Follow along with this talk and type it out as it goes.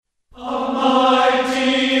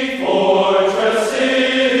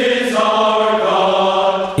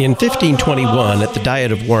In 1521, at the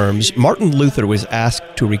Diet of Worms, Martin Luther was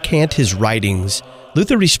asked to recant his writings.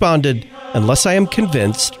 Luther responded, "Unless I am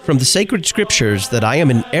convinced from the sacred scriptures that I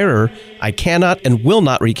am in error, I cannot and will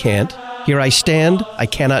not recant. Here I stand, I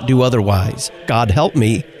cannot do otherwise. God help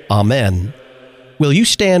me. Amen." Will you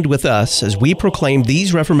stand with us as we proclaim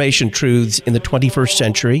these Reformation truths in the 21st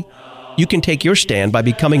century? You can take your stand by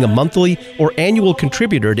becoming a monthly or annual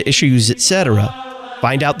contributor to Issues Etc.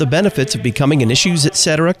 Find out the benefits of becoming an Issues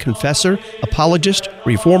Etc. confessor, apologist,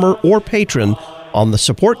 reformer, or patron on the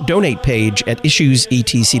Support Donate page at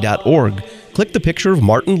issuesetc.org. Click the picture of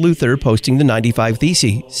Martin Luther posting the 95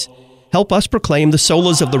 Theses. Help us proclaim the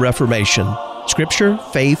solas of the Reformation: Scripture,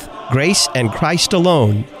 faith, grace, and Christ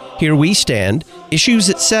alone. Here we stand, Issues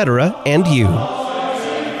Etc., and you.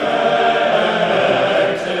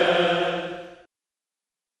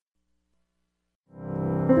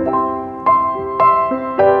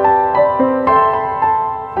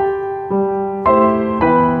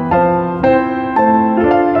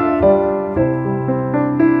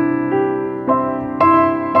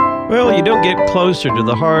 Well, you don't get closer to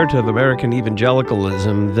the heart of American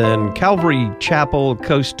evangelicalism than Calvary Chapel,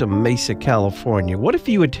 Costa Mesa, California. What if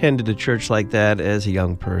you attended a church like that as a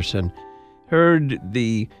young person, heard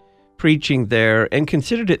the preaching there, and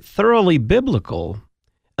considered it thoroughly biblical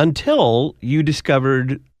until you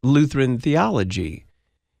discovered Lutheran theology,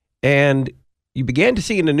 and you began to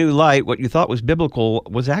see in a new light what you thought was biblical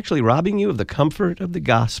was actually robbing you of the comfort of the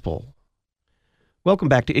gospel? Welcome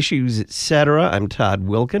back to Issues Etc. I'm Todd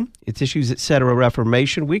Wilkin. It's Issues Etc.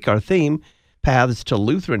 Reformation Week. Our theme, Paths to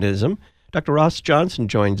Lutheranism. Dr. Ross Johnson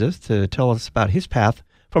joins us to tell us about his path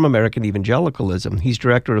from American evangelicalism. He's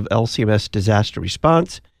director of LCMS Disaster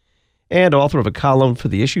Response and author of a column for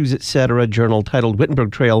the Issues Etc. journal titled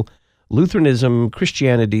Wittenberg Trail, Lutheranism,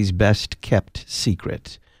 Christianity's Best Kept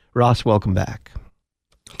Secret. Ross, welcome back.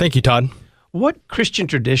 Thank you, Todd. What Christian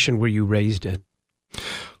tradition were you raised in?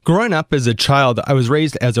 Growing up as a child, I was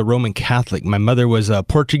raised as a Roman Catholic. My mother was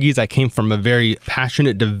Portuguese. I came from a very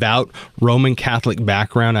passionate, devout Roman Catholic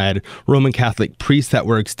background. I had Roman Catholic priests that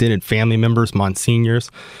were extended family members, monsignors.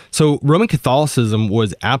 So Roman Catholicism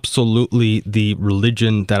was absolutely the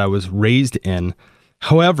religion that I was raised in.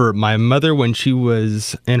 However, my mother, when she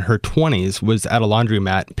was in her 20s, was at a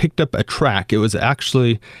laundromat, picked up a tract. It was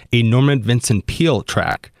actually a Norman Vincent Peale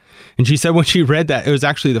tract. And she said when she read that, it was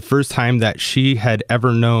actually the first time that she had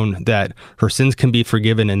ever known that her sins can be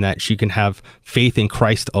forgiven and that she can have faith in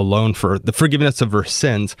Christ alone for the forgiveness of her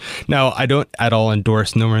sins. Now, I don't at all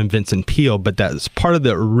endorse Norman Vincent Peale, but that's part of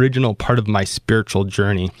the original part of my spiritual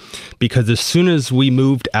journey. Because as soon as we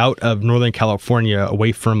moved out of Northern California,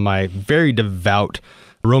 away from my very devout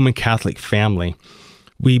Roman Catholic family,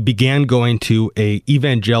 we began going to an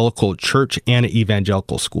evangelical church and an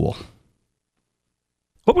evangelical school.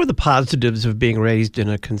 What were the positives of being raised in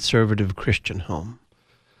a conservative Christian home?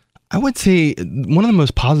 I would say one of the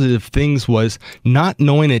most positive things was not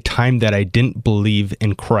knowing a time that I didn't believe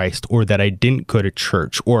in Christ, or that I didn't go to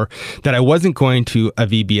church, or that I wasn't going to a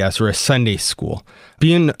VBS or a Sunday school.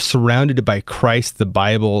 Being surrounded by Christ, the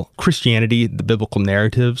Bible, Christianity, the biblical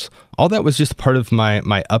narratives, all that was just part of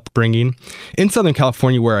my upbringing. In Southern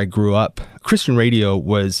California, where I grew up, Christian radio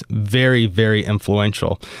was very, very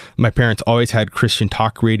influential. My parents always had Christian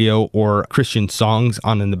talk radio or Christian songs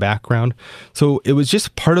on in the background. So it was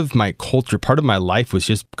just part of my culture, part of my life was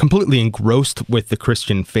just completely engrossed with the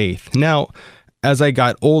Christian faith. Now, as I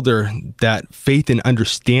got older, that faith and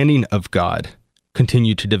understanding of God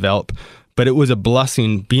continued to develop, but it was a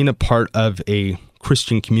blessing being a part of a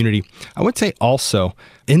Christian community. I would say also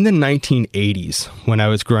in the 1980s, when I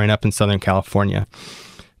was growing up in Southern California,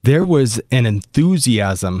 there was an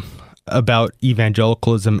enthusiasm about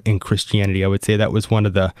evangelicalism and Christianity. I would say that was one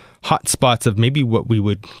of the hot spots of maybe what we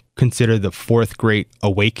would consider the fourth great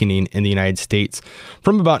awakening in the United States.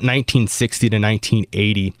 From about 1960 to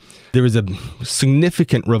 1980, there was a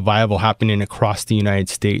significant revival happening across the United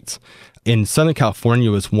States. In Southern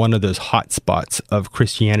California was one of those hot spots of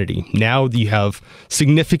Christianity. Now you have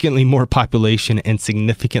significantly more population and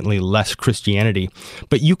significantly less Christianity,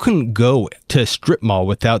 but you couldn't go to a strip mall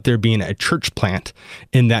without there being a church plant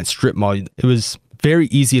in that strip mall. It was very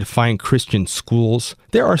easy to find Christian schools.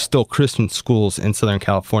 There are still Christian schools in Southern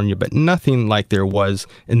California, but nothing like there was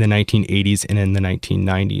in the 1980s and in the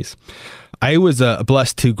 1990s. I was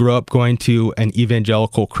blessed to grow up going to an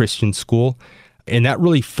evangelical Christian school, and that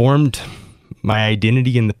really formed my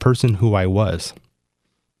identity in the person who I was.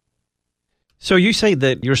 So you say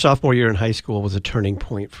that your sophomore year in high school was a turning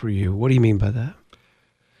point for you. What do you mean by that?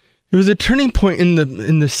 It was a turning point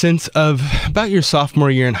in the sense of about your sophomore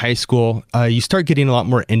year in high school, you start getting a lot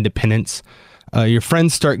more independence. Your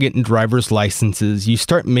friends start getting driver's licenses. You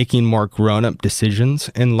start making more grown-up decisions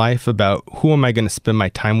in life about who am I going to spend my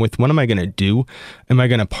time with? What am I going to do? Am I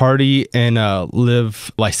going to party and live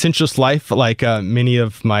licentious life like many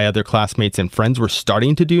of my other classmates and friends were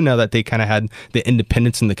starting to do now that they kind of had the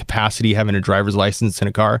independence and the capacity having a driver's license and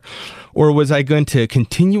a car? Or was I going to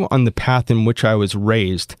continue on the path in which I was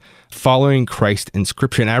raised, following Christ in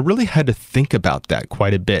Scripture? And I really had to think about that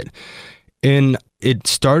quite a bit. And it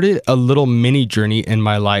started a little mini journey in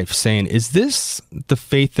my life saying, is this the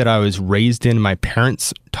faith that I was raised in, my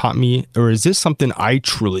parents taught me, or is this something I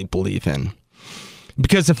truly believe in?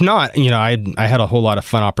 Because if not, I had a whole lot of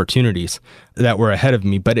fun opportunities that were ahead of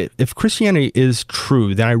me. But if Christianity is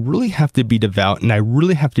true, then I really have to be devout and I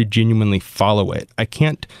really have to genuinely follow it. I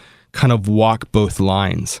can't kind of walk both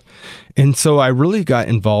lines. And so I really got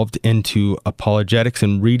involved into apologetics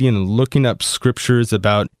and reading and looking up scriptures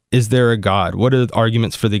about, is there a God? What are the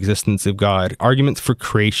arguments for the existence of God? Arguments for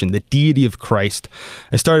creation, the deity of Christ.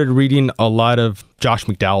 I started reading a lot of Josh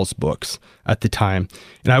McDowell's books at the time.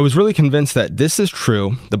 And I was really convinced that this is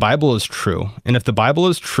true. The Bible is true. And if the Bible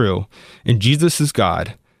is true and Jesus is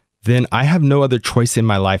God, then I have no other choice in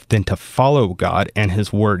my life than to follow God and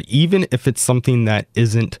his word. Even if it's something that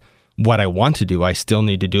isn't what I want to do, I still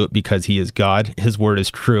need to do it because he is God, his word is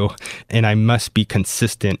true, and I must be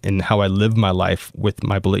consistent in how I live my life with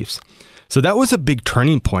my beliefs. So that was a big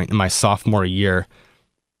turning point in my sophomore year.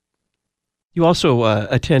 You also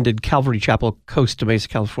attended Calvary Chapel, Costa Mesa,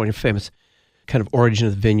 California, famous kind of origin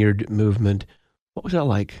of the Vineyard movement. What was that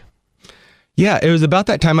like? Yeah, it was about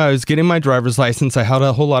that time I was getting my driver's license. I had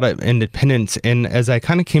a whole lot of independence. And as I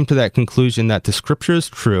kind of came to that conclusion that the scripture is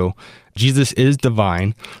true, Jesus is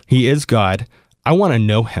divine, he is God, I want to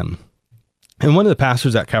know him. And one of the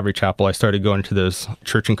pastors at Calvary Chapel, I started going to this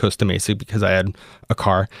church in Costa Mesa because I had a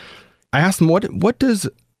car. I asked him, what does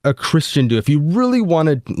a Christian do? If you really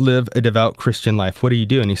want to live a devout Christian life, what do you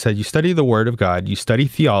do? And he said, you study the word of God, you study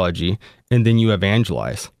theology, and then you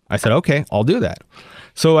evangelize. I said, okay, I'll do that.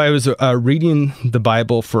 So I was reading the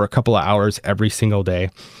Bible for a couple of hours every single day.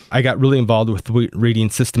 I got really involved with reading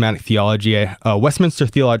systematic theology. Westminster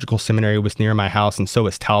Theological Seminary was near my house, and so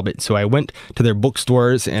was Talbot. So I went to their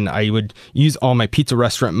bookstores, and I would use all my pizza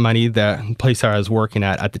restaurant money, the place I was working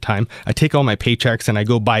at the time. I take all my paychecks, and I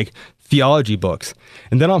go buy theology books.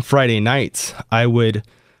 And then on Friday nights, I would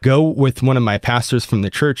go with one of my pastors from the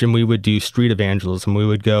church, and we would do street evangelism. We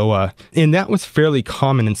would go, and that was fairly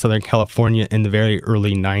common in Southern California in the very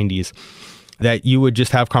early 90s, that you would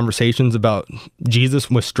just have conversations about Jesus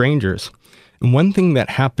with strangers. And one thing that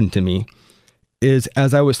happened to me is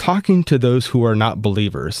as I was talking to those who are not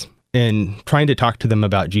believers and trying to talk to them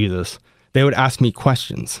about Jesus, they would ask me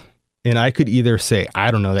questions. And I could either say, I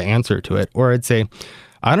don't know the answer to it, or I'd say,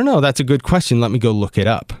 I don't know, that's a good question. Let me go look it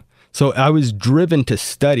up. So I was driven to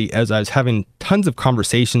study as I was having tons of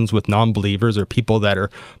conversations with non-believers or people that are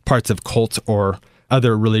parts of cults or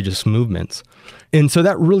other religious movements. And so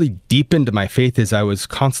that really deepened my faith as I was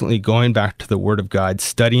constantly going back to the Word of God,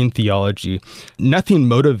 studying theology. Nothing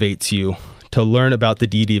motivates you to learn about the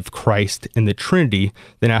deity of Christ and the Trinity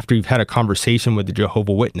than after you've had a conversation with the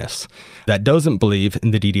Jehovah's Witness that doesn't believe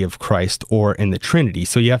in the deity of Christ or in the Trinity.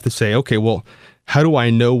 So you have to say, okay, well, how do I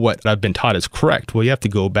know what I've been taught is correct? Well, you have to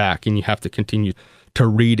go back and you have to continue to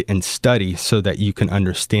read and study so that you can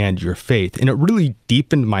understand your faith. And it really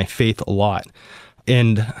deepened my faith a lot.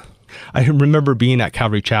 And I remember being at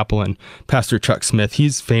Calvary Chapel and Pastor Chuck Smith,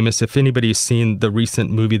 he's famous. If anybody's seen the recent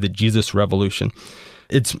movie, The Jesus Revolution,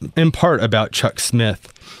 it's in part about Chuck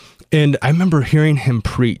Smith. And I remember hearing him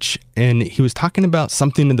preach, and he was talking about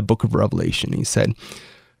something in the book of Revelation. He said,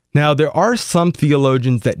 now, there are some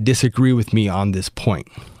theologians that disagree with me on this point.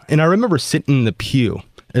 And I remember sitting in the pew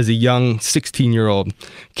as a young 16-year-old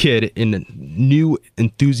kid and a new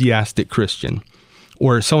enthusiastic Christian,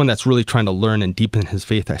 or someone that's really trying to learn and deepen his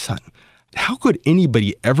faith. I thought, how could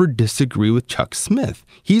anybody ever disagree with Chuck Smith?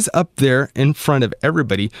 He's up there in front of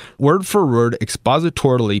everybody, word for word,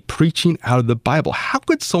 expositorily preaching out of the Bible. How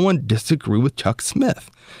could someone disagree with Chuck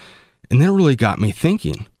Smith? And that really got me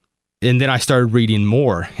thinking. And then I started reading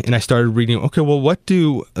more, and I started reading, okay, well, what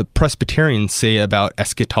do Presbyterians say about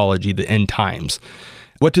eschatology, the end times?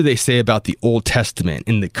 What do they say about the Old Testament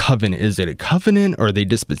and the covenant? Is it a covenant, or are they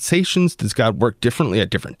dispensations? Does God work differently at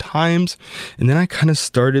different times? And then I kind of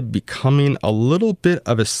started becoming a little bit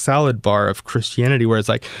of a salad bar of Christianity, where it's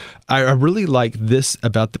like, I really like this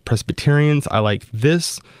about the Presbyterians. I like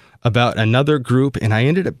this about another group. And I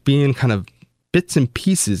ended up being kind of bits and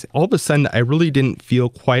pieces. All of a sudden, I really didn't feel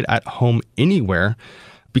quite at home anywhere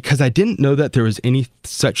because I didn't know that there was any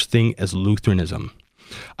such thing as Lutheranism.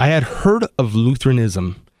 I had heard of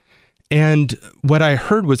Lutheranism, And what I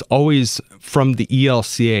heard was always from the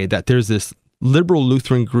ELCA that there's this liberal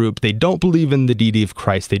Lutheran group. They don't believe in the deity of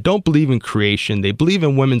Christ. They don't believe in creation. They believe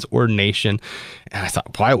in women's ordination. And I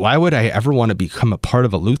thought, why would I ever want to become a part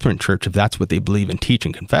of a Lutheran church if that's what they believe and teach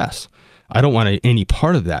and confess? I don't want any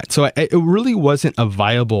part of that. So it really wasn't a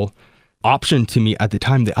viable option to me at the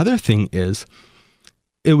time. The other thing is,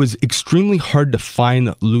 it was extremely hard to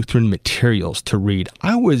find Lutheran materials to read.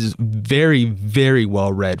 I was very, very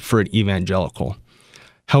well read for an evangelical.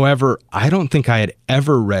 However, I don't think I had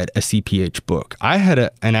ever read a CPH book. I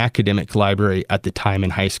had an academic library at the time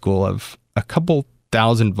in high school of a couple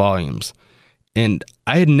thousand volumes, and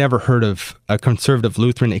I had never heard of a conservative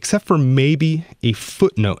Lutheran except for maybe a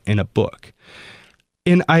footnote in a book.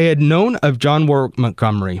 And I had known of John Warwick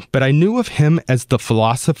Montgomery, but I knew of him as the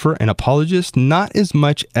philosopher and apologist, not as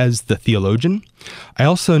much as the theologian. I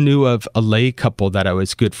also knew of a lay couple that I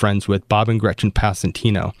was good friends with, Bob and Gretchen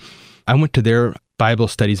Passantino. I went to their Bible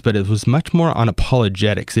studies, but it was much more on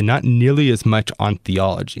apologetics and not nearly as much on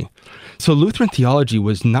theology. So Lutheran theology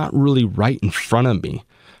was not really right in front of me.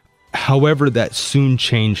 However, that soon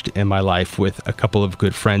changed in my life with a couple of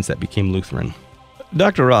good friends that became Lutheran.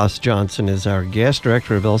 Dr. Ross Johnson is our guest,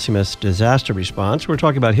 director of LCMS Disaster Response. We're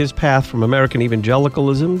talking about his path from American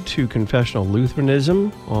Evangelicalism to confessional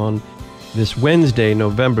Lutheranism on this Wednesday,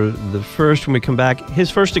 November the 1st. When we come back, his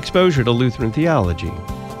first exposure to Lutheran theology.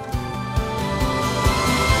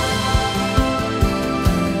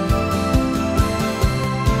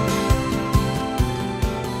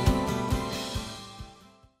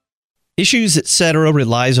 Issues Etc.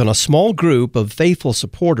 relies on a small group of faithful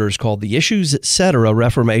supporters called the Issues Etc.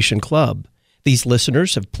 Reformation Club. These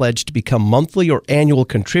listeners have pledged to become monthly or annual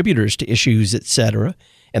contributors to Issues Etc.,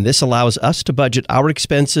 and this allows us to budget our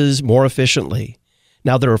expenses more efficiently.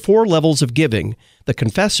 Now, there are 4 levels of giving. The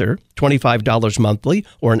Confessor, $25 monthly,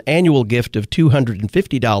 or an annual gift of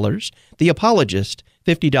 $250. The Apologist,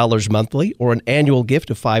 $50 monthly, or an annual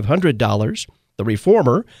gift of $500. The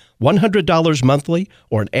Reformer, $100 monthly,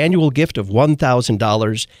 or an annual gift of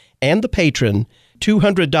 $1,000, and the Patron,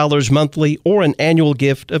 $200 monthly, or an annual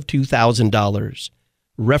gift of $2,000.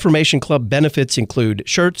 Reformation Club benefits include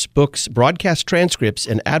shirts, books, broadcast transcripts,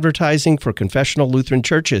 and advertising for confessional Lutheran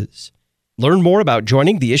churches. Learn more about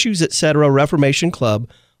joining the Issues Etc. Reformation Club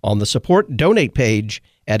on the Support Donate page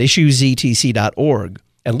at issuesetc.org,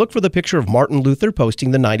 and look for the picture of Martin Luther posting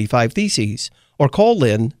the 95 Theses, or call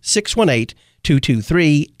in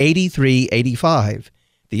 618-223-8385.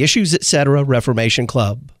 The Issues Etc. Reformation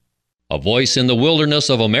Club. A voice in the wilderness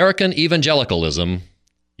of American evangelicalism.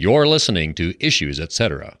 You're listening to Issues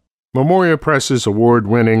Etc. Memoria Press's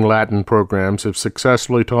award-winning Latin programs have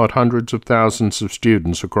successfully taught hundreds of thousands of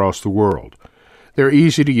students across the world. Their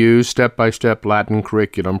easy-to-use, step-by-step Latin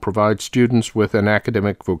curriculum provides students with an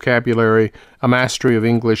academic vocabulary, a mastery of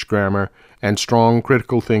English grammar, and strong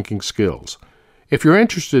critical thinking skills. If you're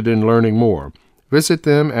interested in learning more, visit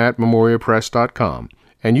them at memoriapress.com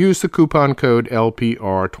and use the coupon code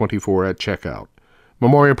LPR24 at checkout.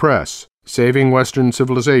 Memoria Press, saving Western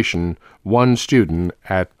civilization, one student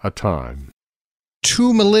at a time.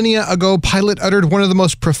 2 millennia ago, Pilate uttered one of the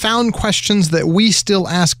most profound questions that we still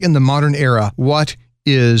ask in the modern era. What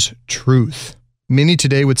is truth? Many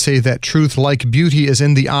today would say that truth, like beauty, is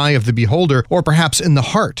in the eye of the beholder, or perhaps in the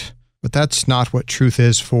heart. But that's not what truth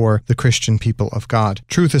is for the Christian people of God.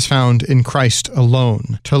 Truth is found in Christ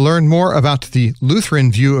alone. To learn more about the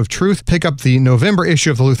Lutheran view of truth, pick up the November issue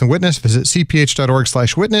of the Lutheran Witness. Visit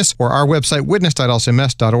cph.org/witness or our website,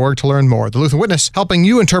 witness.lcms.org, to learn more. The Lutheran Witness, helping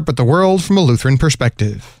you interpret the world from a Lutheran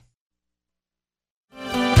perspective.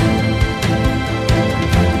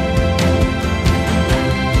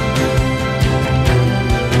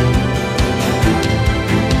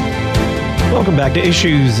 Welcome back to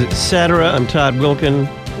Issues Etc. I'm Todd Wilkin.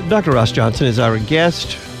 Dr. Ross Johnson is our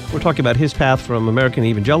guest. We're talking about his path from American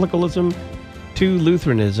Evangelicalism to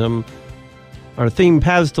Lutheranism. Our theme,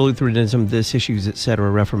 Paths to Lutheranism, this Issues Etc.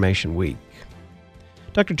 Reformation Week.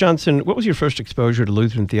 Dr. Johnson, what was your first exposure to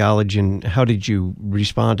Lutheran theology, and how did you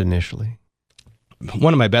respond initially?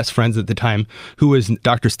 One of my best friends at the time, who was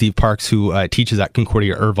Dr. Steve Parks, who teaches at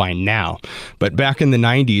Concordia Irvine now. But back in the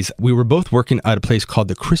 90s, we were both working at a place called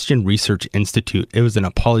the Christian Research Institute. It was an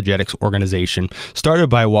apologetics organization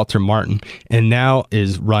started by Walter Martin and now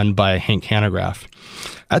is run by Hank Hanegraaff.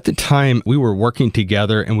 At the time, we were working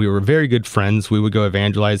together and we were very good friends. We would go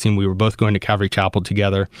evangelizing. We were both going to Calvary Chapel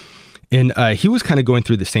together. And he was kind of going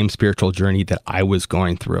through the same spiritual journey that I was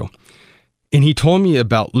going through. And he told me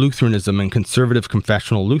about Lutheranism and conservative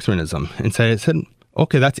confessional Lutheranism. And so I said,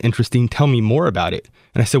 okay, that's interesting. Tell me more about it.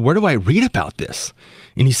 And I said, where do I read about this?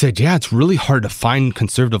 And he said, yeah, it's really hard to find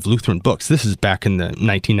conservative Lutheran books. This is back in the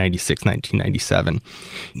 1996, 1997.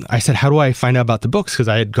 I said, how do I find out about the books? Because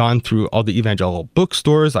I had gone through all the evangelical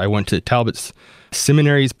bookstores. I went to Talbot's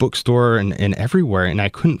Seminary's bookstore and everywhere, and I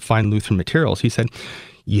couldn't find Lutheran materials. He said,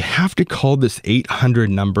 you have to call this 800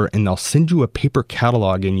 number and they'll send you a paper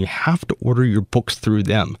catalog and you have to order your books through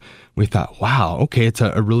them. We thought, wow, okay, it's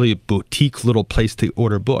a really boutique little place to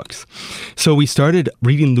order books. So we started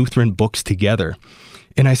reading Lutheran books together.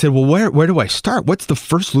 And I said, well, where do I start? What's the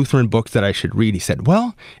first Lutheran book that I should read? He said,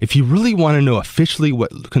 well, if you really want to know officially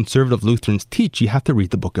what conservative Lutherans teach, you have to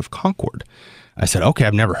read the Book of Concord. I said, okay,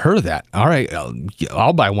 I've never heard of that. All right,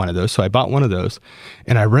 I'll buy one of those. So I bought one of those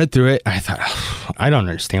and I read through it. I thought, I don't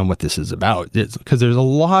understand what this is about. Because there's a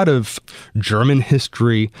lot of German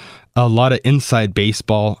history, a lot of inside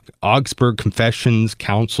baseball, Augsburg confessions,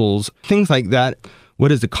 councils, things like that.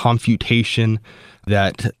 What is a confutation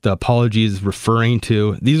that the apology is referring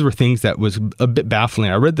to? These were things that was a bit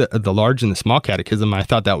baffling. I read the large and the small catechism, and I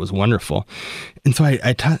thought that was wonderful. And so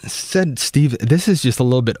I said, Steve, this is just a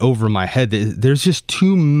little bit over my head. There's just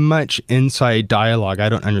too much inside dialogue I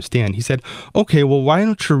don't understand. He said, okay, well, why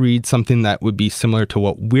don't you read something that would be similar to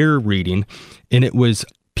what we're reading? And it was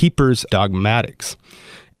Pieper's Dogmatics.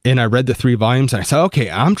 And I read the 3 volumes, and I said, okay,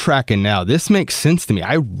 I'm tracking now. This makes sense to me.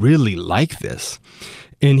 I really like this.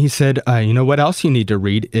 And he said, you know what else you need to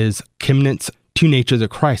read is Kimnitz's 2 Natures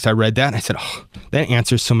of Christ. I read that and I said, oh, that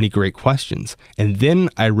answers so many great questions. And then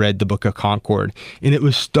I read the Book of Concord, and it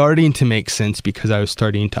was starting to make sense because I was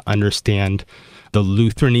starting to understand the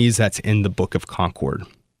Lutheranese that's in the Book of Concord.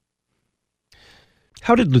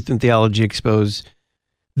 How did Lutheran theology expose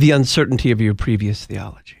the uncertainty of your previous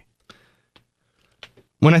theology?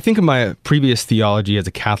 When I think of my previous theology as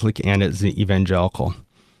a Catholic and as an evangelical,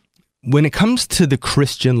 when it comes to the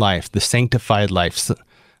Christian life, the sanctified life,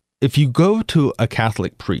 if you go to a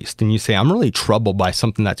Catholic priest and you say, I'm really troubled by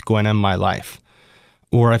something that's going on in my life,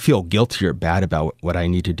 or I feel guilty or bad about what I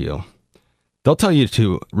need to do, they'll tell you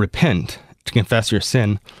to repent, to confess your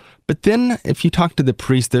sin. But then if you talk to the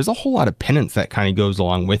priest, there's a whole lot of penance that kind of goes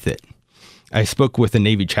along with it. I spoke with a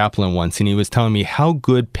Navy chaplain once, and he was telling me how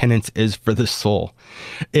good penance is for the soul.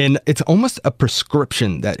 And it's almost a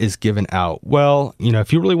prescription that is given out. Well,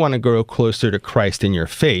 if you really want to grow closer to Christ in your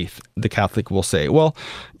faith, the Catholic will say, well,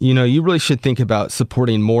 you really should think about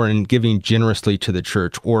supporting more and giving generously to the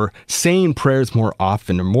church, or saying prayers more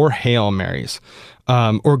often, or more Hail Marys.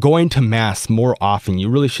 Or going to Mass more often. You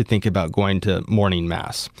really should think about going to morning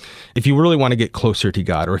Mass. If you really want to get closer to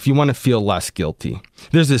God, or if you want to feel less guilty,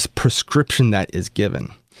 there's this prescription that is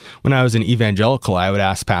given. When I was an evangelical, I would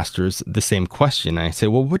ask pastors the same question. I say,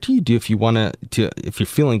 well, what do you do if you if you're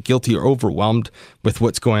feeling guilty or overwhelmed with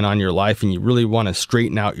what's going on in your life and you really want to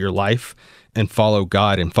straighten out your life and follow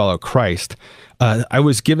God and follow Christ? I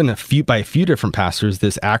was given by a few different pastors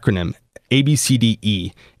this acronym,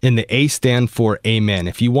 ABCDE, and the A stand for Amen.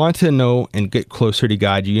 If you want to know and get closer to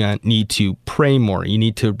God, you need to pray more. You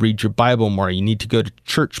need to read your Bible more. You need to go to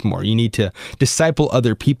church more. You need to disciple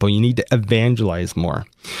other people. You need to evangelize more.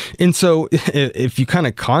 And so if you kind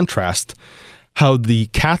of contrast how the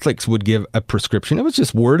Catholics would give a prescription, it was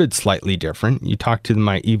just worded slightly different. You talk to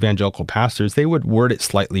my evangelical pastors, they would word it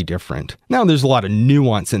slightly different. Now, there's a lot of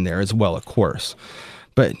nuance in there as well, of course.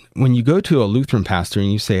 But when you go to a Lutheran pastor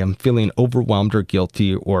and you say, I'm feeling overwhelmed or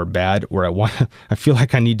guilty or bad, or I feel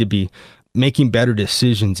like I need to be making better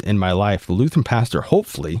decisions in my life, the Lutheran pastor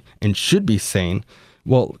hopefully and should be saying,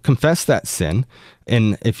 well, confess that sin.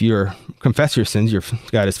 And if you confess your sins, your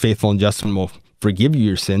God is faithful and just and will forgive you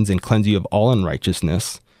your sins and cleanse you of all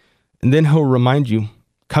unrighteousness. And then he'll remind you,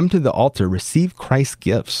 come to the altar, receive Christ's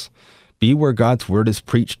gifts. Be where God's word is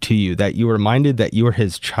preached to you, that you are reminded that you are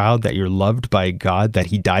his child, that you're loved by God, that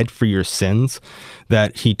he died for your sins,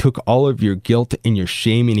 that he took all of your guilt and your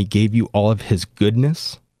shame and he gave you all of his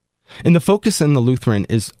goodness. And the focus in the Lutheran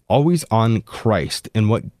is always on Christ and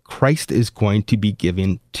what Christ is going to be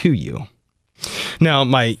giving to you. Now,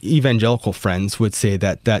 my evangelical friends would say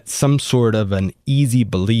that that's some sort of an easy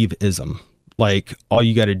believism. Like, all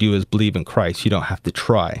you got to do is believe in Christ. You don't have to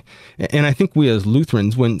try. And I think we as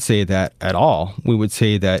Lutherans wouldn't say that at all. We would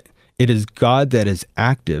say that it is God that is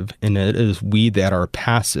active and it is we that are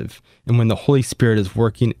passive. And when the Holy Spirit is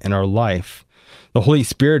working in our life, the Holy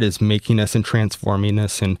Spirit is making us and transforming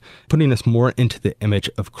us and putting us more into the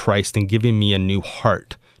image of Christ and giving me a new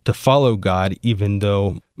heart to follow God, even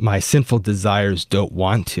though my sinful desires don't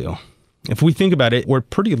want to. If we think about it, we're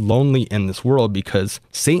pretty lonely in this world because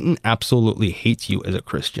Satan absolutely hates you as a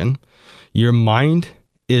Christian. Your mind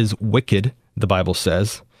is wicked, the Bible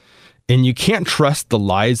says, And you can't trust the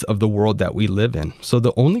lies of the world that we live in. So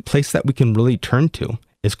the only place that we can really turn to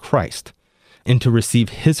is Christ, and to receive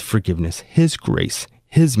his forgiveness, his grace,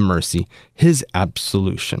 his mercy, his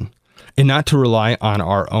absolution, and not to rely on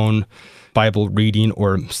our own Bible reading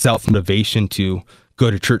or self-motivation to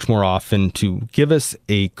go to church more often to give us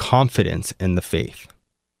a confidence in the faith.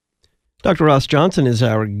 Dr. Ross Johnson is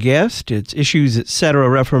our guest. It's Issues, Etc.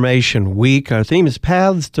 Reformation Week. Our theme is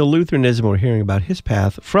Paths to Lutheranism. We're hearing about his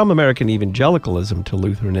path from American Evangelicalism to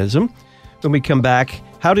Lutheranism. When we come back,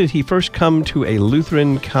 how did he first come to a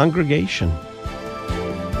Lutheran congregation?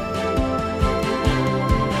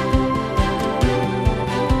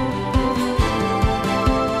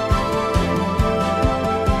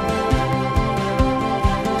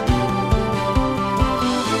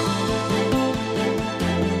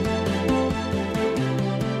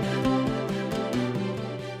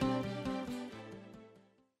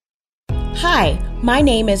 Hi, my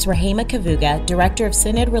name is Rahema Kavuga, Director of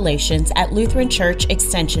Synod Relations at Lutheran Church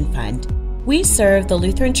Extension Fund. We serve the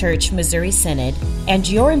Lutheran Church Missouri Synod, and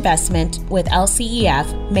your investment with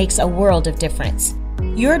LCEF makes a world of difference.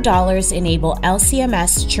 Your dollars enable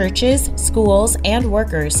LCMS churches, schools, and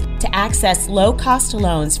workers to access low-cost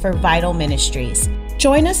loans for vital ministries.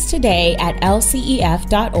 Join us today at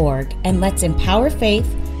lcef.org and let's empower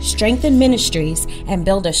faith, strengthen ministries, and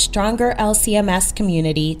build a stronger LCMS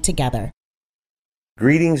community together.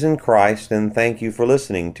 Greetings in Christ, and thank you for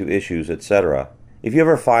listening to Issues, Etc. If you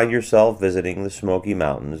ever find yourself visiting the Smoky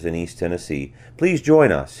Mountains in East Tennessee, please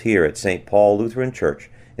join us here at St. Paul Lutheran Church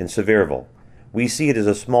in Sevierville. We see it as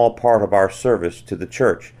a small part of our service to the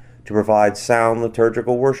church to provide sound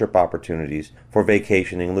liturgical worship opportunities for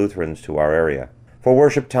vacationing Lutherans to our area. For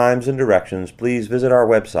worship times and directions, please visit our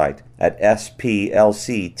website at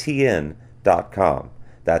splctn.com.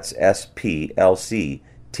 That's splctn.com.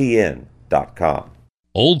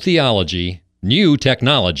 Old theology, new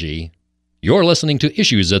technology. You're listening to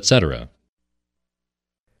Issues, Etc.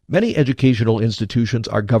 Many educational institutions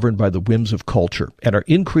are governed by the whims of culture and are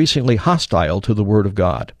increasingly hostile to the Word of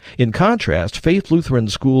God. In contrast, Faith Lutheran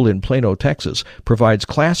School in Plano, Texas, provides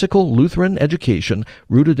classical Lutheran education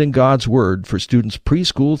rooted in God's Word for students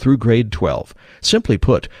preschool through grade 12. Simply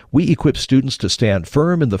put, we equip students to stand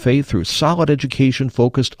firm in the faith through solid education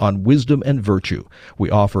focused on wisdom and virtue. We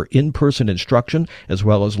offer in-person instruction as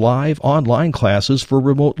well as live online classes for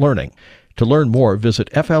remote learning. To learn more, visit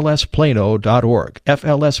flsplano.org,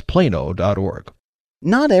 flsplano.org.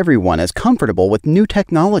 Not everyone is comfortable with new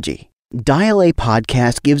technology. Dial A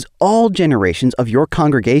Podcast gives all generations of your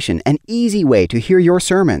congregation an easy way to hear your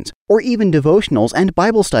sermons, or even devotionals and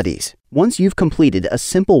Bible studies. Once you've completed a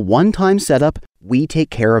simple one-time setup, we take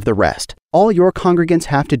care of the rest. All your congregants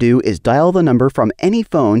have to do is dial the number from any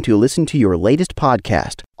phone to listen to your latest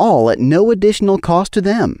podcast, all at no additional cost to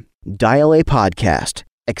them. Dial A Podcast.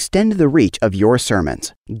 Extend the reach of your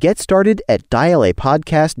sermons. Get started at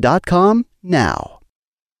dialapodcast.com now.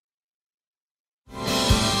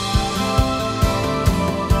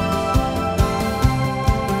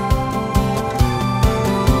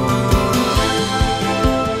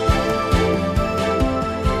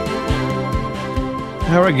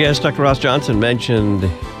 Our guest, Dr. Ross Johnson, mentioned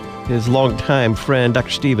his longtime friend,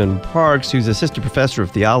 Dr. Stephen Parks, who's assistant professor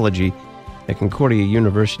of theology at Concordia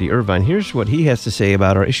University, Irvine. Here's what he has to say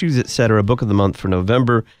about our Issues, Etc. Book of the Month for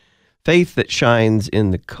November, Faith That Shines in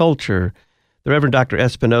the Culture. The Reverend Dr.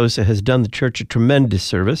 Espinosa has done the church a tremendous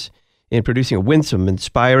service in producing a winsome,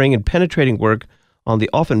 inspiring, and penetrating work on the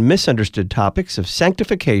often misunderstood topics of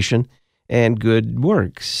sanctification and good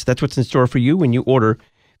works. That's what's in store for you when you order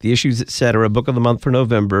the Issues, Etc. Book of the Month for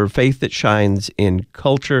November, Faith That Shines in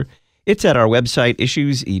Culture. It's at our website,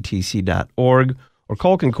 issuesetc.org, or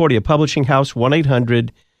call Concordia Publishing House,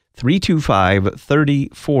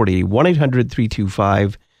 1-800-325-3040,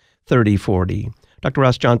 1-800-325-3040. Dr.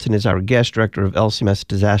 Ross Johnson is our guest, director of LCMS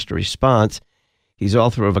Disaster Response. He's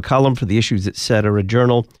author of a column for the Issues, Etc.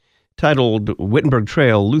 journal titled Wittenberg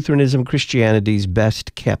Trail, Lutheranism, Christianity's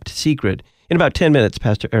Best Kept Secret. In about 10 minutes,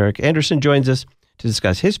 Pastor Eric Anderson joins us to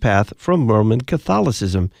discuss his path from Roman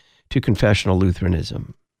Catholicism to confessional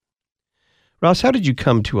Lutheranism. Ross, how did you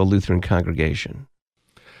come to a Lutheran congregation?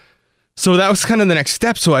 So that was kind of the next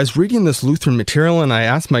step. So I was reading this Lutheran material, and I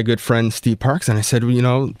asked my good friend Steve Parks, and I said,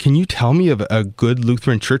 well, can you tell me of a good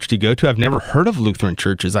Lutheran church to go to? I've never heard of Lutheran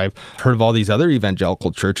churches. I've heard of all these other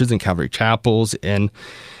evangelical churches and Calvary chapels. And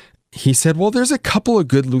he said, well, there's a couple of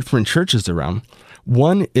good Lutheran churches around.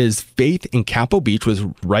 One is Faith in Capitol Beach, was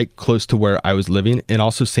right close to where I was living, and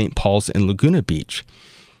also St. Paul's in Laguna Beach.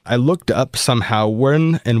 I looked up somehow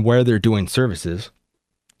when and where they're doing services.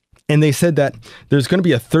 And they said that there's going to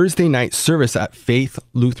be a Thursday night service at Faith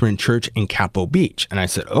Lutheran Church in Capo Beach. And I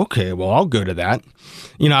said, okay, well, I'll go to that.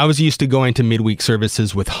 You know, I was used to going to midweek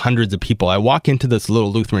services with hundreds of people. I walk into this little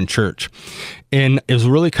Lutheran church, and it was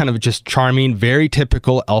really kind of just charming, very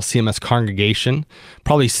typical LCMS congregation,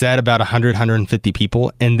 probably sat about 100, 150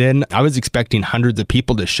 people. And then I was expecting hundreds of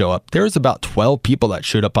people to show up. There was about 12 people that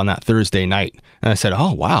showed up on that Thursday night. And I said,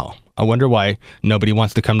 oh, wow. I wonder why nobody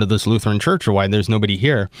wants to come to this Lutheran church or why there's nobody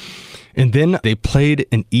here. And then they played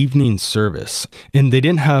an evening service, and they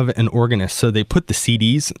didn't have an organist. So they put the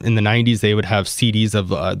CDs. In the 90s, they would have CDs of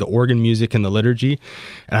the organ music and the liturgy.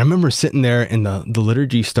 And I remember sitting there and the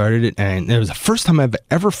liturgy started, and it was the first time I've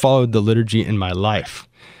ever followed the liturgy in my life.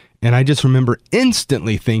 And I just remember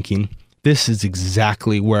instantly thinking, this is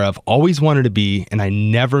exactly where I've always wanted to be. And I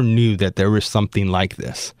never knew that there was something like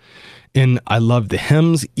this. And I loved the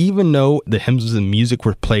hymns, even though the hymns and music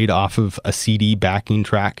were played off of a CD backing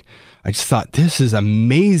track. I just thought, this is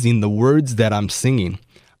amazing, the words that I'm singing.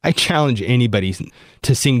 I challenge anybody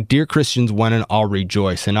to sing Dear Christians, One and All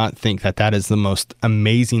Rejoice, and not think that that is the most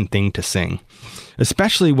amazing thing to sing.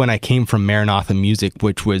 Especially when I came from Maranatha music,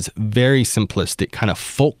 which was very simplistic, kind of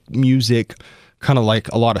folk music, kind of like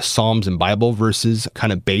a lot of Psalms and Bible verses,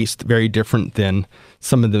 kind of based, very different than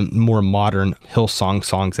some of the more modern Hillsong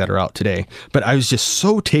songs that are out today. But I was just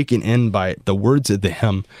so taken in by the words of the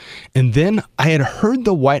hymn. And then I had heard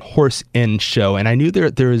the White Horse Inn show, and I knew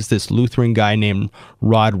there was this Lutheran guy named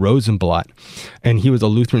Rod Rosenblatt, and he was a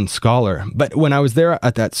Lutheran scholar. But when I was there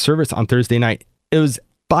at that service on Thursday night, it was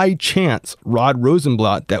by chance Rod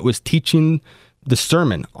Rosenblatt that was teaching the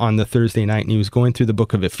sermon on the Thursday night, and he was going through the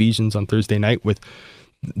book of Ephesians on Thursday night with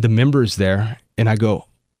the members there. And I go,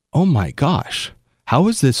 oh my gosh, how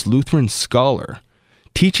is this Lutheran scholar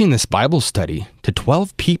teaching this Bible study to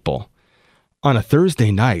 12 people on a Thursday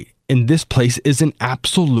night, and this place isn't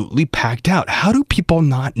absolutely packed out? How do people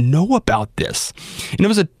not know about this? And it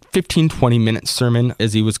was a 15, 20-minute sermon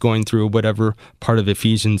as he was going through whatever part of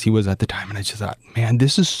Ephesians he was at the time. And I just thought, man,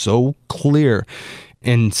 this is so clear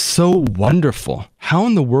and so wonderful. How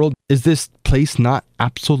in the world is this place not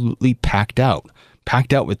absolutely packed out?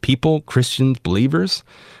 Packed out with people, Christians, believers?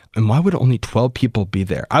 And why would only 12 people be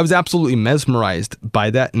there? I was absolutely mesmerized by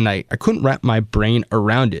that night. I couldn't wrap my brain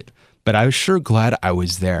around it, but I was sure glad I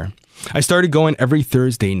was there. I started going every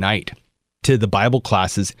Thursday night to the Bible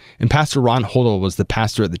classes, and Pastor Ron Hodel was the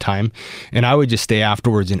pastor at the time, and I would just stay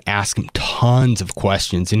afterwards and ask him tons of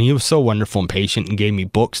questions, and he was so wonderful and patient and gave me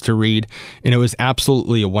books to read, and it was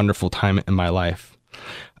absolutely a wonderful time in my life.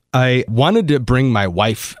 I wanted to bring my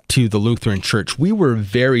wife to the Lutheran church. We were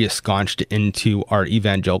very ensconced into our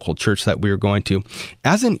evangelical church that we were going to.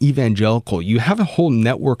 As an evangelical, you have a whole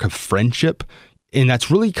network of friendship, and that's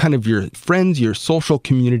really kind of your friends, your social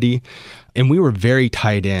community. And we were very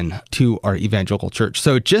tied in to our evangelical church.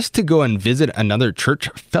 So just to go and visit another church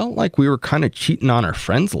felt like we were kind of cheating on our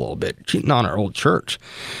friends a little bit, cheating on our old church.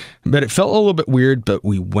 But it felt a little bit weird, but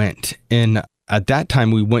we went. And at that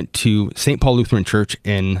time, we went to St. Paul Lutheran Church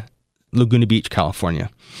in Laguna Beach, California.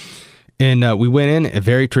 And we went in a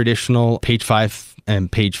very traditional page 5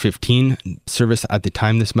 and page 15 service at the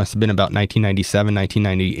time. This must have been about 1997,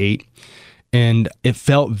 1998. And it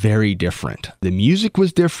felt very different. The music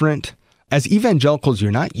was different. As evangelicals,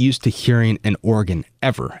 you're not used to hearing an organ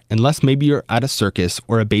ever, unless maybe you're at a circus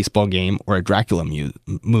or a baseball game or a Dracula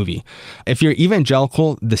movie. If you're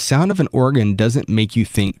evangelical, the sound of an organ doesn't make you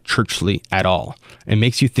think churchly at all. It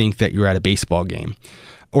makes you think that you're at a baseball game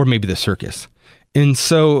or maybe the circus. And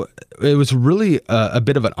so it was really a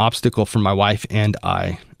bit of an obstacle for my wife and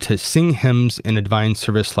I to sing hymns in a divine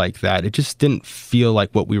service like that. It just didn't feel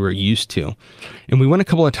like what we were used to. And we went a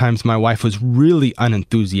couple of times. My wife was really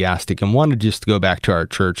unenthusiastic and wanted just to go back to our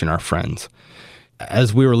church and our friends.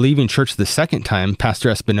 As we were leaving church the second time, Pastor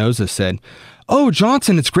Espinoza said, "Oh,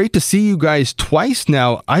 Johnson, it's great to see you guys twice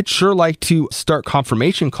now. I'd sure like to start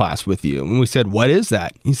confirmation class with you." And we said, "What is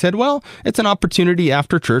that?" He said, "Well, it's an opportunity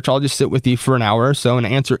after church. I'll just sit with you for an hour or so and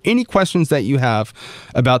answer any questions that you have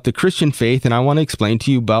about the Christian faith. And I want to explain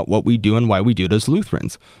to you about what we do and why we do it as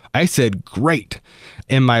Lutherans." I said, "Great."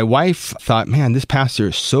 And my wife thought, man, this pastor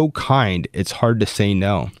is so kind, it's hard to say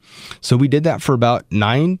no. So we did that for about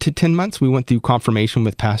 9 to 10 months. We went through confirmation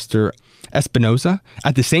with Pastor Espinoza.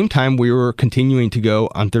 At the same time, we were continuing to go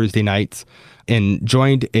on Thursday nights and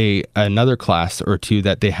joined another class or two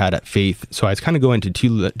that they had at Faith. So I was kind of going to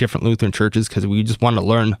 2 different Lutheran churches because we just wanted to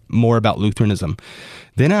learn more about Lutheranism.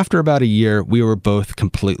 Then after about a year, we were both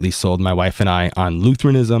completely sold, my wife and I, on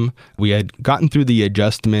Lutheranism. We had gotten through the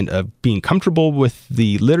adjustment of being comfortable with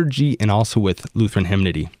the liturgy and also with Lutheran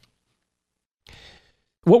hymnody.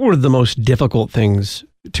 What were the most difficult things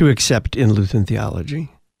to accept in Lutheran theology?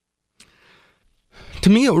 To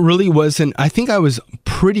me, it really wasn't. I think I was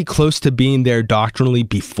pretty close to being there doctrinally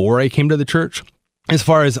before I came to the church. As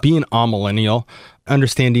far as being amillennial,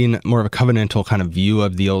 understanding more of a covenantal kind of view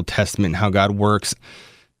of the Old Testament and how God works.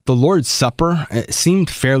 The Lord's Supper, it seemed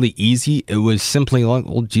fairly easy. It was simply like,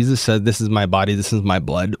 well, Jesus said, this is my body, this is my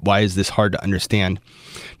blood. Why is this hard to understand?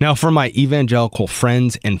 Now, for my evangelical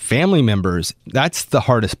friends and family members, that's the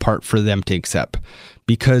hardest part for them to accept.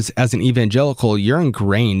 Because as an evangelical, you're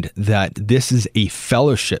ingrained that this is a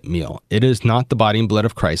fellowship meal. It is not the body and blood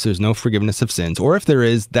of Christ. There's no forgiveness of sins. Or if there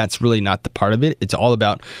is, that's really not the part of it. It's all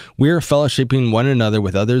about we're fellowshipping one another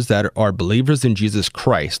with others that are believers in Jesus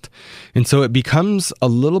Christ. And so it becomes a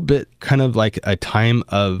little bit kind of like a time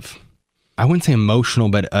of, I wouldn't say emotional,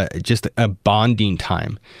 but just a bonding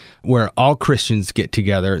time where all Christians get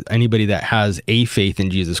together. Anybody that has a faith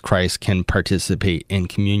in Jesus Christ can participate in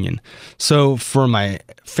communion. So for my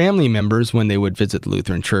family members, when they would visit the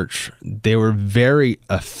Lutheran Church, they were very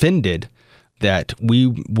offended that we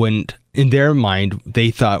wouldn't, in their mind,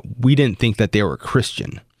 they thought we didn't think that they were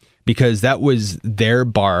Christian. Because that was their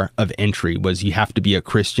bar of entry, was you have to be a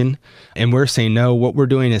Christian. And we're saying, no, what we're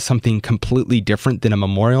doing is something completely different than a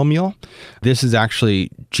memorial meal. This is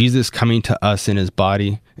actually Jesus coming to us in his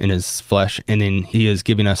body, in his flesh, and then he is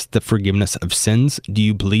giving us the forgiveness of sins. Do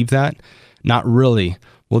you believe that? Not really.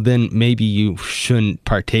 Well, then maybe you shouldn't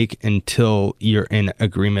partake until you're in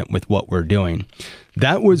agreement with what we're doing.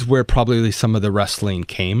 That was where probably some of the wrestling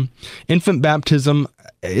came. Infant baptism,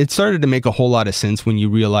 it started to make a whole lot of sense when you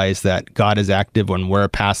realize that God is active when we're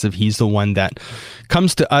passive. He's the one that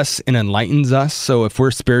comes to us and enlightens us. So if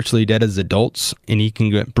we're spiritually dead as adults and he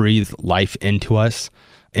can breathe life into us,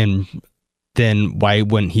 and then why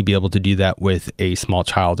wouldn't he be able to do that with a small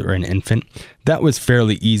child or an infant? That was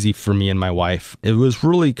fairly easy for me and my wife. It was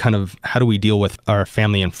really kind of, how do we deal with our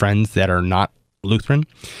family and friends that are not Lutheran?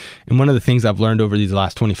 And one of the things I've learned over these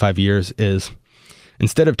last 25 years is,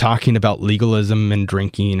 instead of talking about legalism and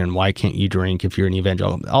drinking and why can't you drink if you're an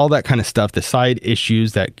evangelical, all that kind of stuff, the side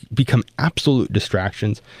issues that become absolute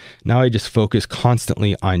distractions, now I just focus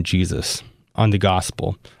constantly on Jesus, on the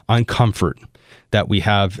gospel, on comfort that we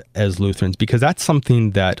have as Lutherans, because that's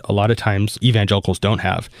something that a lot of times evangelicals don't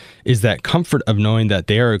have, is that comfort of knowing that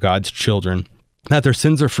they are God's children, that their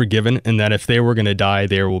sins are forgiven, and that if they were going to die,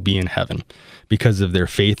 they will be in heaven because of their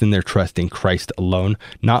faith and their trust in Christ alone,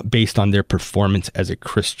 not based on their performance as a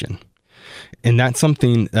Christian. And that's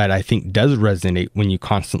something that I think does resonate when you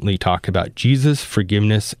constantly talk about Jesus,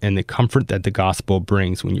 forgiveness, and the comfort that the gospel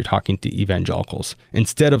brings when you're talking to evangelicals.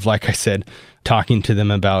 Instead of, like I said, talking to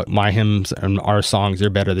them about my hymns and our songs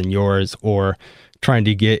are better than yours, or trying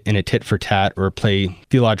to get in a tit for tat or play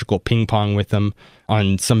theological ping pong with them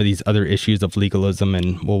on some of these other issues of legalism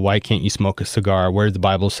and, well, why can't you smoke a cigar? Where the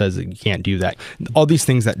Bible says that you can't do that. All these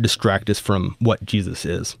things that distract us from what Jesus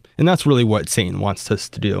is. And that's really what Satan wants us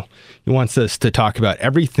to do. He wants us to talk about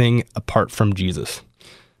everything apart from Jesus.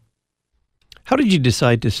 How did you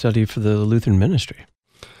decide to study for the Lutheran ministry?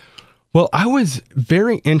 Well, I was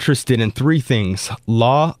very interested in three things: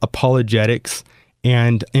 law, apologetics,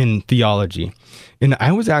 and in theology. And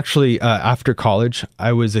I was actually, after college,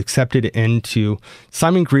 I was accepted into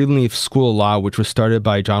Simon Greenleaf's School of Law, which was started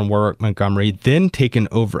by John Warwick Montgomery, then taken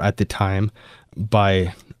over at the time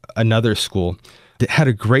by another school that had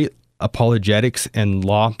a great apologetics and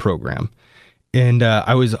law program. And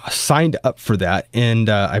I was signed up for that. And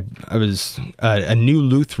I was a new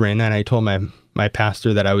Lutheran, and I told my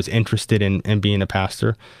pastor that I was interested in being a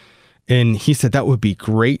pastor. And he said that would be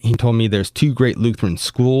great. He told me there's two great Lutheran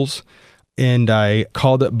schools, and I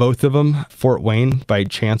called up both of them. Fort Wayne, by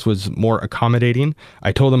chance, was more accommodating.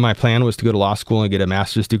 I told them my plan was to go to law school and get a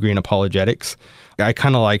master's degree in apologetics. I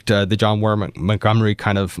kind of liked the John Warwick Montgomery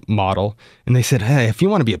kind of model. And they said, hey, if you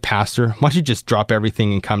want to be a pastor, why don't you just drop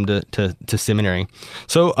everything and come to seminary?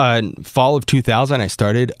 So fall of 2000, I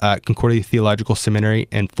started at Concordia Theological Seminary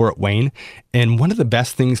in Fort Wayne. And one of the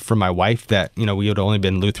best things for my wife that, we had only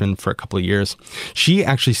been Lutheran for a couple of years, she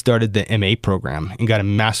actually started the MA program and got a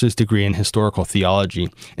master's degree in historical theology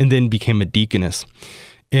and then became a deaconess.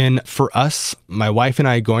 And for us, my wife and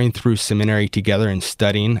I going through seminary together and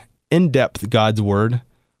studying in-depth God's word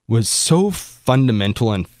was so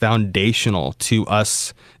fundamental and foundational to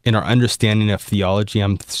us in our understanding of theology.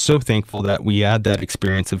 I'm so thankful that we had that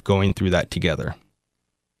experience of going through that together.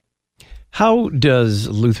 How does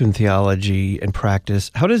Lutheran theology and practice,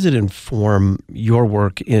 how does it inform your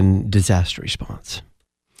work in disaster response?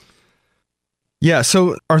 Yeah,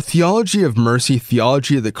 so our theology of mercy,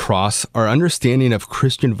 theology of the cross, our understanding of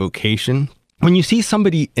Christian vocation, when you see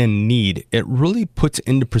somebody in need, it really puts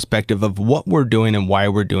into perspective of what we're doing and why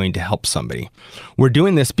we're doing to help somebody. We're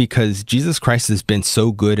doing this because Jesus Christ has been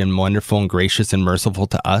so good and wonderful and gracious and merciful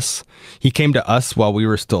to us. He came to us while we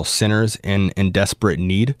were still sinners and in desperate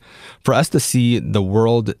need. For us to see the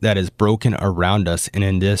world that is broken around us and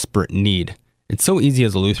in desperate need, it's so easy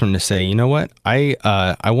as a Lutheran to say, you know what,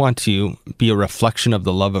 I want to be a reflection of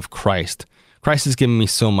the love of Christ. Christ has given me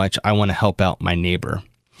so much, I want to help out my neighbor.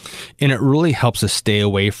 And it really helps us stay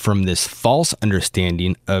away from this false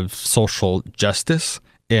understanding of social justice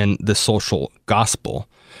and the social gospel,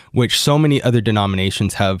 which so many other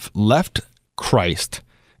denominations have left Christ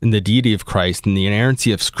and the deity of Christ and the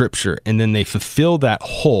inerrancy of Scripture, and then they fulfill that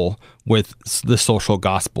hole with the social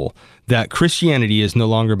gospel, that Christianity is no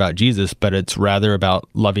longer about Jesus, but it's rather about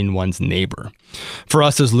loving one's neighbor. For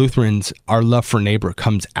us as Lutherans, our love for neighbor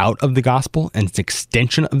comes out of the gospel, and it's an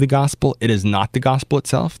extension of the gospel. It is not the gospel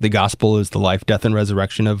itself. The gospel is the life, death, and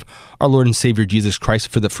resurrection of our Lord and Savior Jesus Christ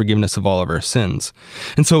for the forgiveness of all of our sins.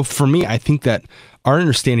 And so for me, I think that our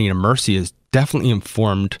understanding of mercy is definitely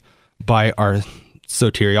informed by our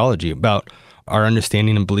soteriology, about our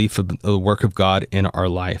understanding and belief of the work of God in our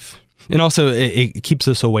life. And also, it keeps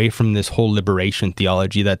us away from this whole liberation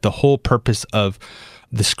theology, that the whole purpose of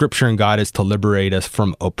the Scripture and God is to liberate us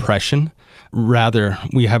from oppression. Rather,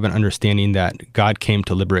 we have an understanding that God came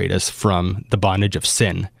to liberate us from the bondage of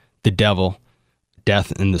sin, the devil,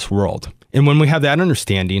 death in this world. And when we have that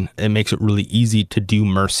understanding, it makes it really easy to do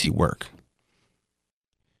mercy work.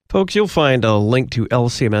 Folks, you'll find a link to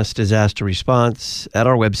LCMS Disaster Response at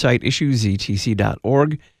our website,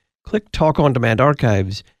 issuesetc.org. Click Talk on Demand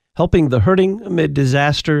Archives, Helping the Hurting Amid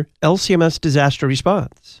Disaster, LCMS Disaster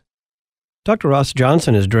Response. Dr. Ross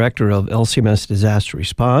Johnson is director of LCMS Disaster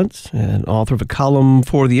Response and author of a column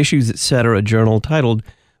for the Issues Etc. journal titled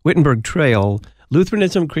Wittenberg Trail,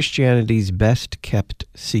 Lutheranism, Christianity's Best Kept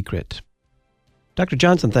Secret. Dr.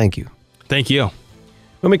 Johnson, thank you. Thank you.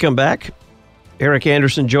 When we come back, Eric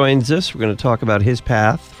Anderson joins us. We're going to talk about his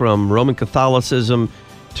path from Roman Catholicism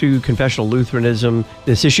to confessional Lutheranism,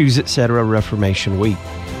 this Issues Etc. Reformation Week.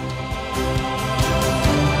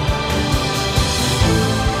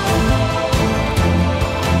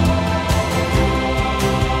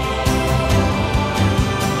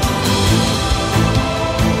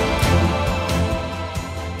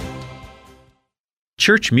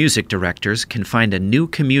 Church music directors can find a new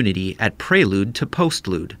community at Prelude to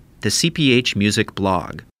Postlude, the CPH Music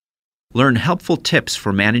blog. Learn helpful tips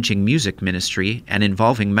for managing music ministry and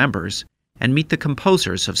involving members, and meet the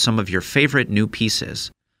composers of some of your favorite new pieces.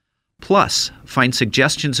 Plus, find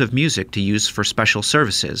suggestions of music to use for special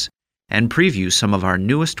services, and preview some of our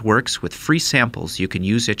newest works with free samples you can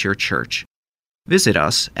use at your church. Visit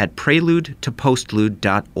us at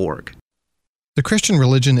preludetopostlude.org. The Christian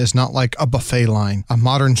religion is not like a buffet line, a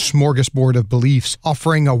modern smorgasbord of beliefs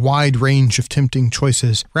offering a wide range of tempting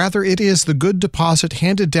choices. Rather, it is the good deposit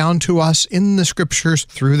handed down to us in the Scriptures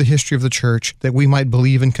through the history of the Church that we might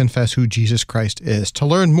believe and confess who Jesus Christ is. To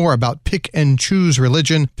learn more about Pick and Choose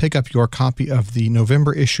Religion, pick up your copy of the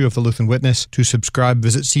November issue of the Lutheran Witness. To subscribe,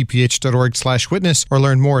 visit cph.org/witness or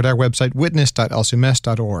learn more at our website,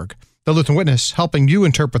 witness.lcms.org. The Lutheran Witness, helping you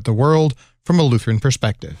interpret the world from a Lutheran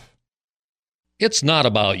perspective. It's not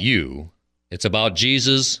about you. It's about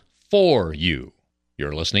Jesus for you.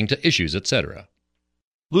 You're listening to Issues, Etc.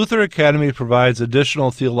 Luther Academy provides additional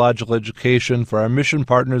theological education for our mission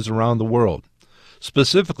partners around the world,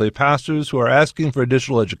 specifically pastors who are asking for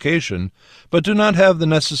additional education but do not have the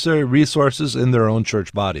necessary resources in their own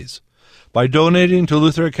church bodies. By donating to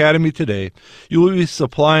Luther Academy today, you will be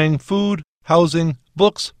supplying food, housing,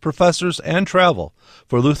 books, professors, and travel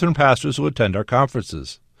for Lutheran pastors who attend our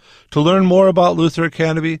conferences. To learn more about Luther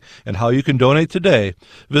Academy and how you can donate today,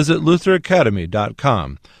 visit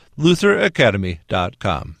lutheracademy.com.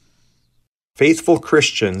 lutheracademy.com. Faithful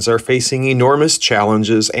Christians are facing enormous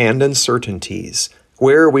challenges and uncertainties.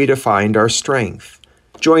 Where are we to find our strength?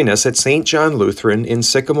 Join us at St. John Lutheran in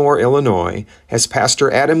Sycamore, Illinois, as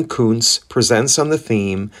Pastor Adam Kuntz presents on the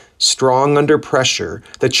theme, Strong Under Pressure,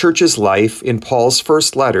 the Church's Life in Paul's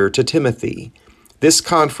First Letter to Timothy. This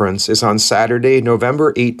conference is on Saturday,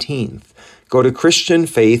 November 18th. Go to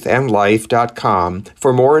ChristianFaithAndLife.com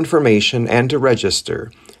for more information and to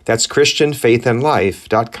register. That's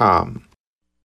ChristianFaithAndLife.com.